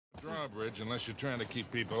drawbridge unless you're trying to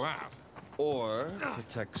keep people out. Or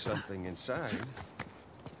protect something inside.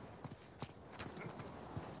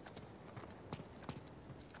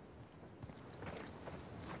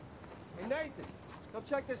 Hey, Nathan, come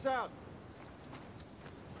check this out.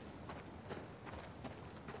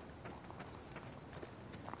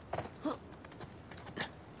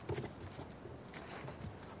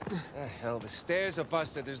 Hell, the stairs are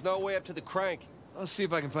busted. There's no way up to the crank. I'll see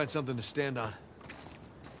if I can find something to stand on.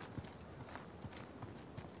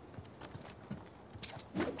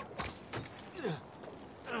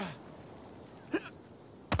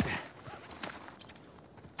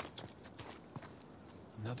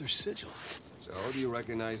 Another sigil. So, do you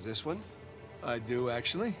recognize this one? I do,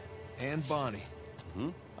 actually. Anne Bonny. Hmm?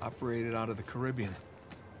 Operated out of the Caribbean.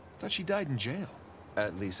 Thought she died in jail.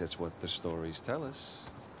 At least that's what the stories tell us.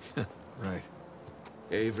 Right.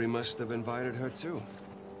 Avery must have invited her, too.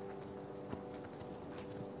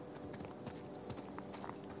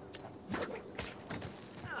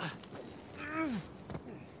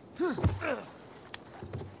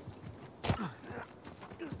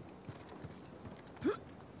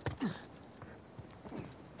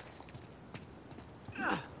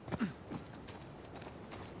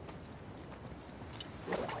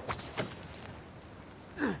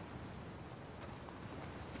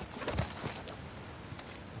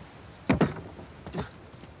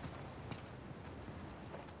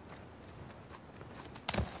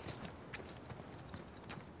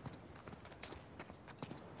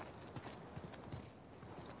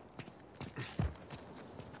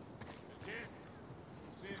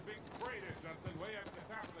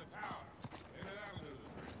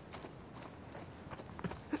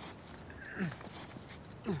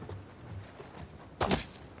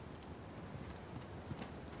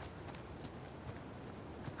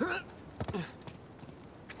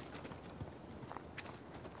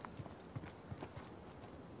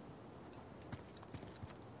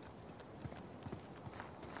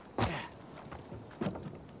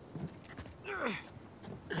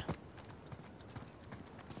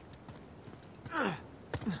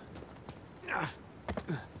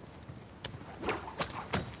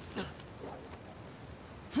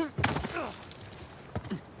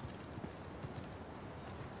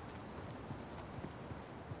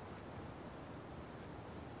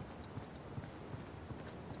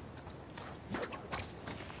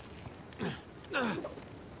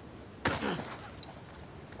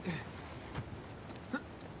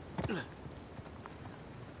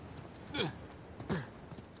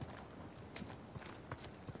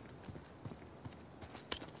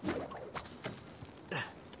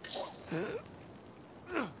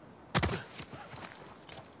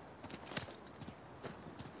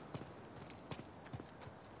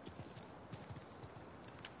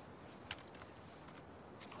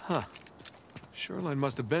 Huh. Shoreline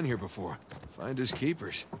must have been here before. Finders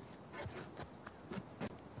keepers.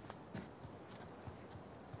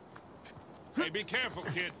 Hey, be careful,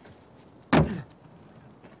 kid.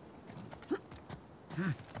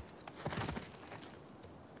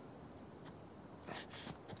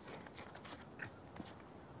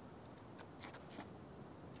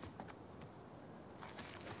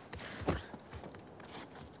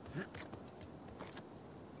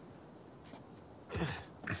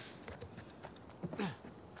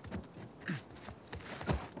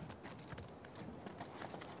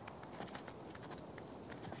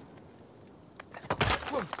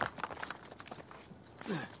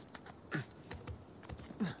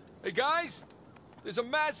 Hey guys, there's a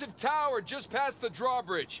massive tower just past the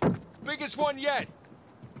drawbridge. Biggest one yet.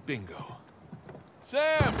 Bingo.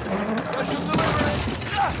 Sam! Special delivery!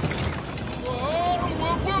 Ah! Whoa,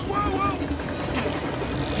 whoa, whoa, whoa,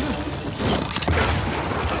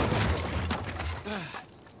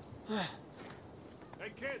 whoa!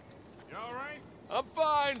 Hey, kid, you all right? I'm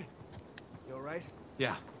fine. You all right?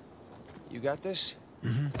 Yeah. You got this?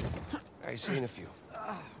 Mm-hmm. All right, see you in a few.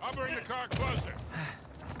 I'll bring the car closer.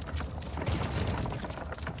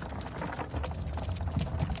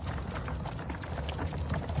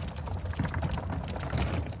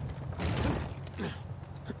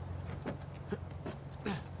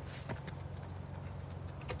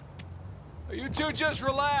 You two just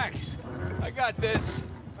relax. I got this.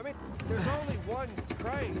 I mean, there's only one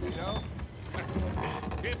crank, you know?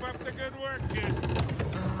 Keep up the good work, kid.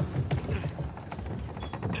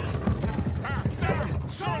 Ah, there!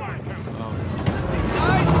 Shoreline coming!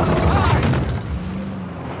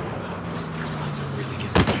 These guns are really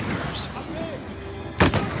getting my nerves.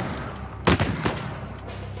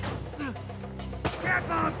 Get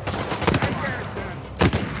up!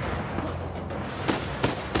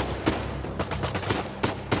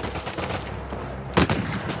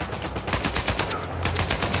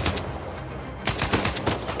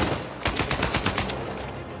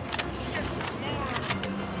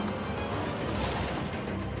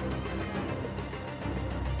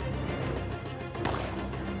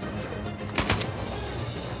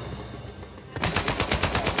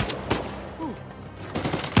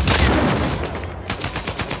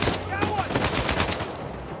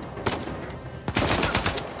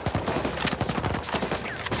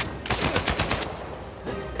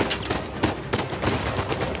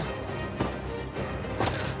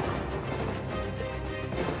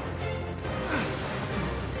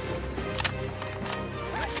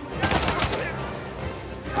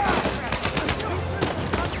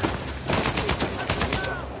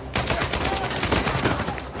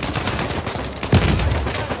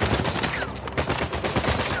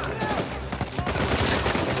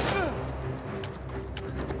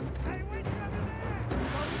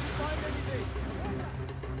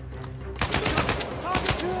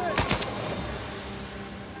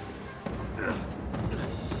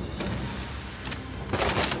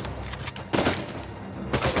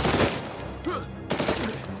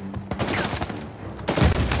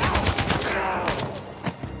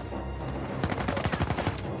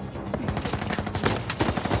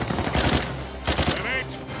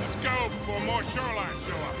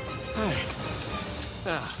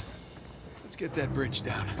 get that bridge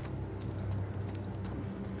down.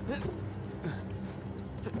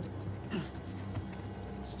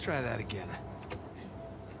 Let's try that again.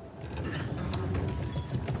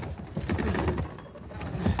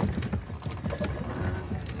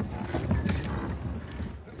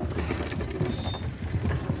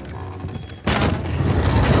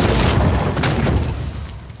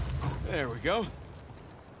 There we go.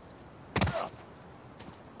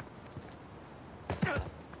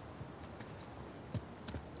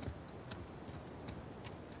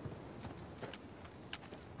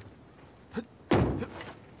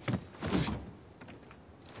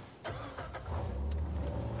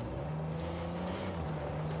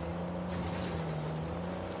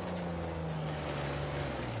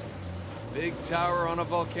 Big tower on a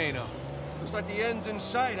volcano. Looks like the end's in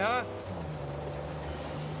sight, huh?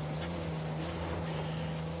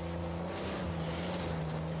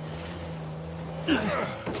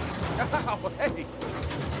 Ow, hey!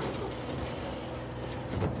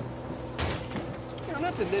 You know,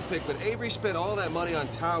 not to nitpick, but Avery spent all that money on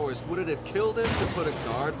towers. Would it have killed him to put a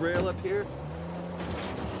guardrail up here?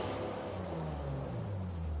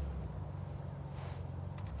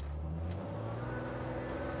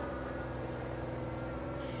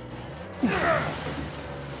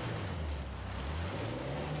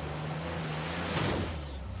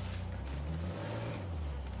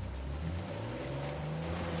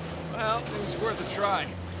 Well, it was worth a try.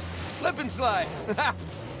 Slip and slide.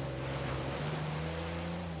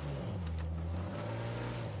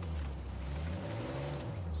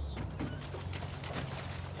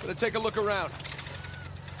 Gonna take a look around.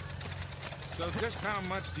 So just how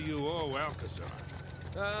much do you owe Alcazar?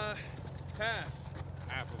 Half.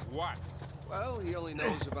 Half of what? Well, he only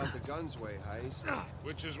knows about the Gunsway heist.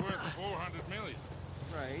 Which is worth 400 million.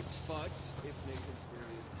 Right, but if Nathan's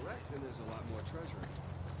theory is correct, then there's a lot more treasure.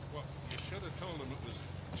 Well, you should have told him it was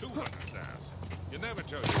 200,000. You never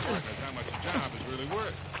tell your partners how much a job is really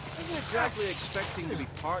worth. I wasn't exactly expecting to be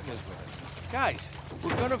partners with him. Guys,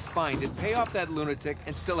 we're gonna find it, pay off that lunatic,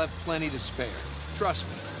 and still have plenty to spare. Trust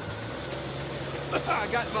me. I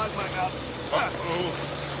got mud in my mouth. Uh-oh.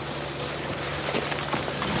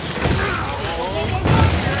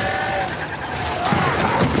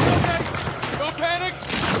 Don't panic!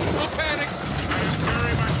 Don't panic! There's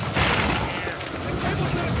very much here. The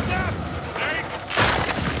cable's gonna snap! Hey!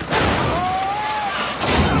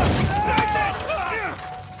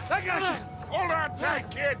 I got you! Hold on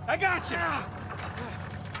tight, kid! I got you!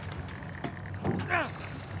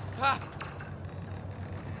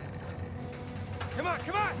 Come on,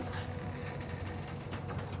 come on!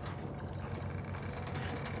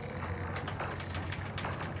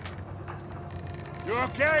 You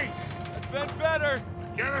okay? I've been better!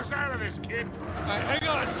 Get us out of this, kid! Alright, hang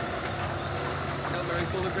on!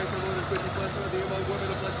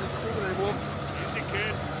 Easy,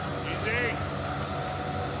 kid. Easy.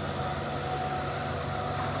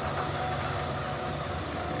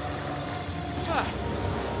 Ah.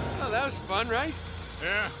 Oh, that was fun, right?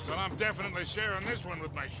 Yeah, well, I'm definitely sharing this one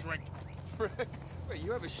with my shrink. Wait,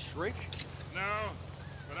 you have a shrink? No,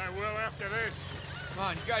 but I will after this. Come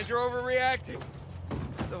on, you guys are overreacting.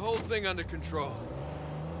 Get the whole thing under control.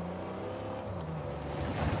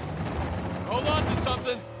 Hold on to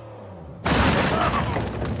something.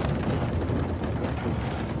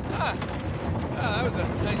 That was a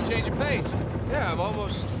nice change of pace. Yeah, I'm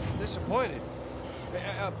almost disappointed.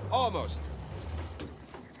 Almost.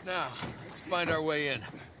 Now, let's find our way in.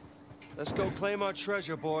 Let's go claim our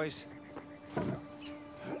treasure, boys. Can't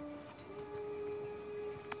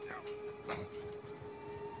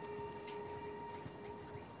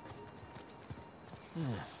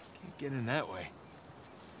get in that way.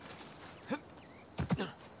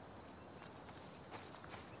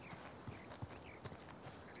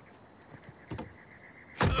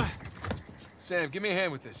 Sam, give me a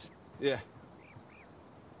hand with this. Yeah.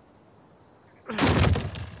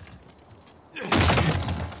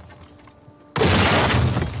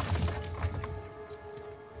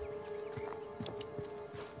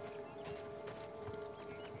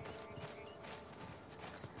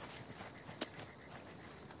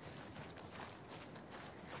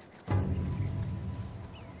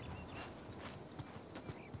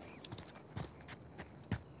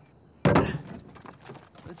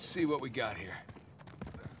 Let's see what we got here.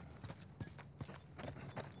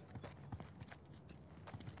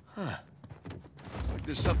 Huh. Looks like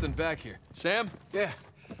there's something back here. Sam? Yeah.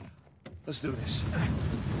 Let's do this.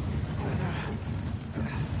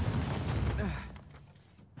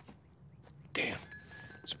 Damn.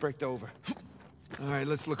 It's braked over. All right,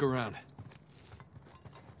 let's look around.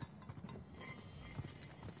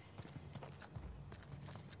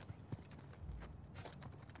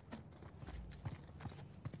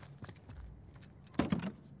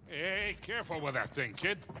 Hey, careful with that thing,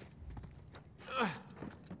 kid.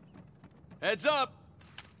 Heads up!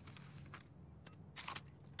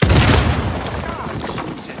 God,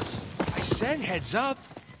 Jesus! I said heads up!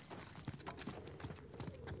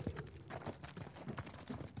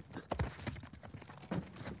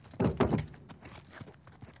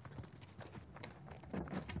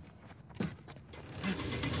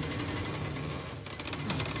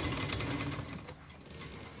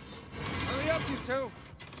 Hurry up, you two.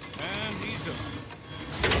 And he's up.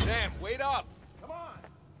 Sam, wait up! Come on.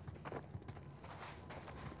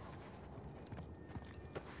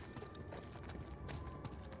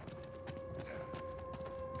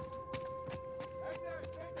 Right there,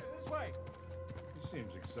 Victor, this way. He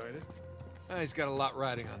seems excited. He's got a lot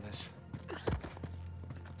riding on this.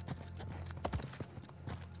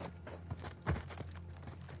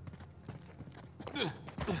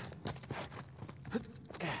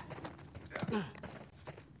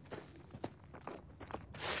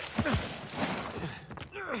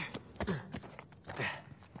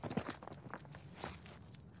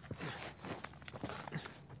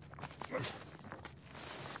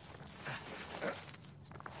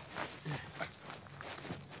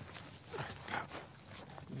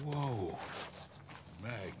 Whoa.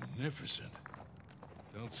 Magnificent.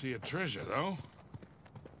 Don't see a treasure, though.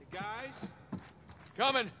 Hey, guys?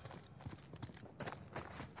 Coming!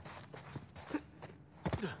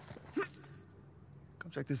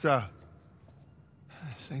 Come check this out.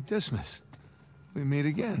 St. Dismas. We meet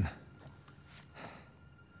again.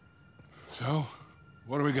 So,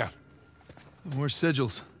 what do we got? More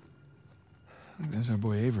sigils. There's our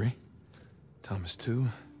boy Avery. Thomas, too.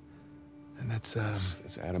 And that's,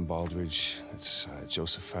 It's Adam Baldridge. It's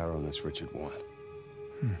Joseph Farrow, and that's Richard Warren.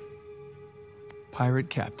 pirate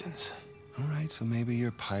captains. All right, so maybe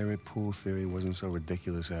your pirate pool theory wasn't so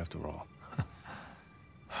ridiculous after all.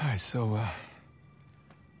 All right, so,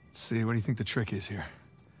 let's see. What do you think the trick is here?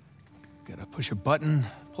 Gotta push a button,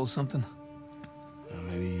 pull something?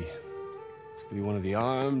 Maybe one of the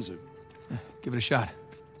arms, or... Give it a shot.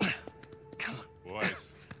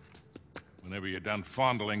 Boys, whenever you're done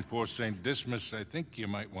fondling poor St. Dismas, I think you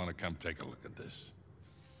might want to come take a look at this.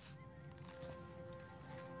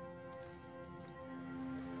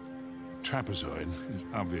 Trapezoid is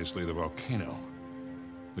obviously the volcano.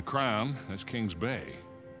 The crown is King's Bay.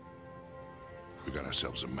 We got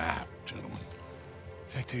ourselves a map, gentlemen.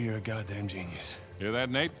 Victor, you're a goddamn genius. Hear that,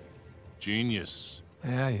 Nate? Genius.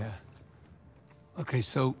 Yeah. Okay,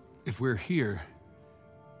 so if we're here,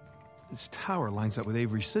 this tower lines up with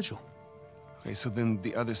Avery's sigil. Okay, so then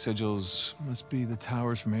the other sigils... Must be the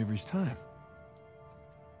towers from Avery's time.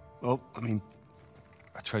 Well, I mean,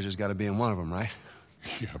 our treasure's got to be in one of them, right?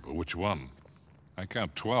 Yeah, but which one? I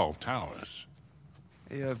count 12 towers.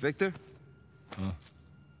 Hey, Victor? Huh?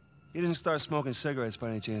 You didn't start smoking cigarettes by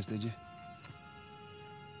any chance, did you?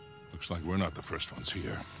 Looks like we're not the first ones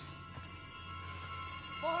here.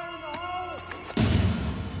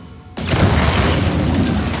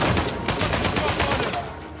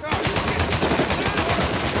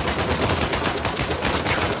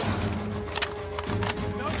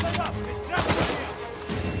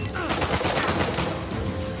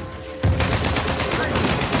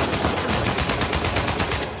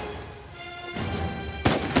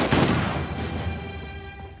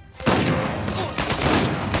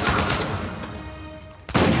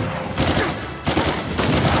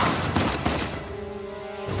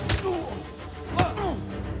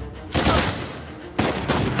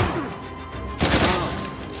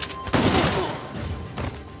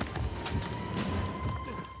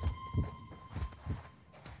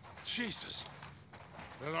 Jesus.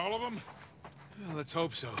 Is that all of them? Well, let's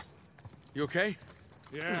hope so. You okay?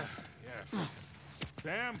 Yeah.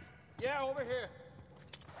 Sam? Yeah, over here.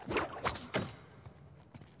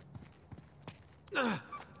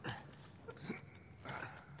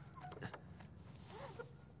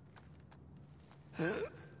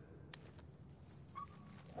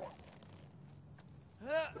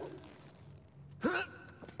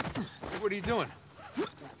 What are you doing?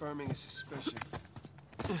 Confirming a suspicion.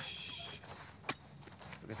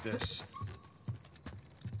 Look at this.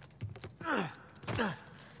 Is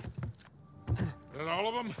that all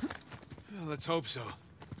of them? Well, let's hope so.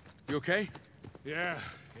 You okay? Yeah,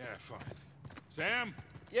 fine. Sam?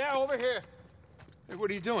 Yeah, over here. Hey, what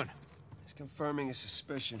are you doing? He's confirming a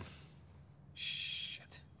suspicion.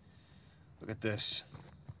 Shit. Look at this.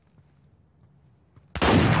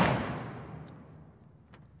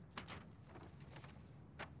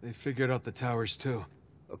 They figured out the towers, too.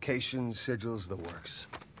 Locations, sigils, the works.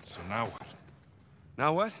 So now what?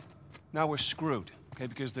 Now what? Now we're screwed. okay?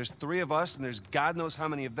 Because there's 3 of us, and there's God knows how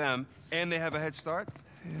many of them, and they have a head start.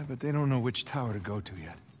 Yeah, but they don't know which tower to go to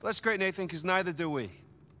yet. That's great, Nathan, because neither do we.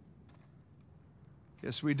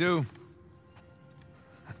 Yes, we do.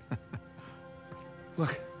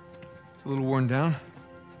 Look, it's a little worn down.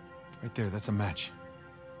 Right there, that's a match.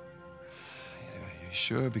 Yeah, you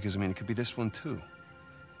sure? Because, I mean, it could be this one, too.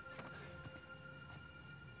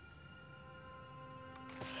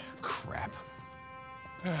 Crap.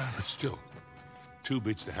 But still, 2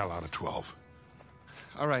 beats the hell out of 12.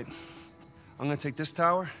 All right. I'm gonna take this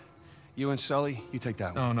tower. You and Sully, you take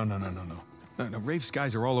that one. No, Rafe's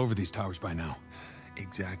guys are all over these towers by now.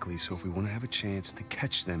 Exactly. So if we want to have a chance to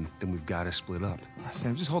catch them, then we've got to split up.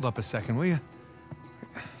 Sam, just hold up a second, will you?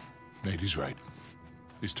 Nate, he's right.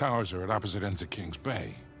 These towers are at opposite ends of Kings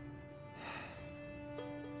Bay.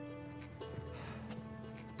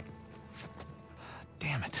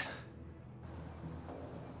 Damn it.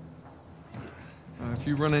 If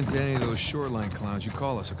you run into any of those shoreline clowns, you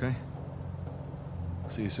call us, okay?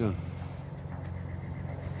 See you soon.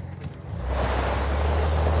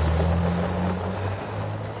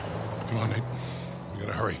 Come on, Nate. We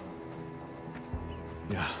gotta hurry.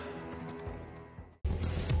 Yeah.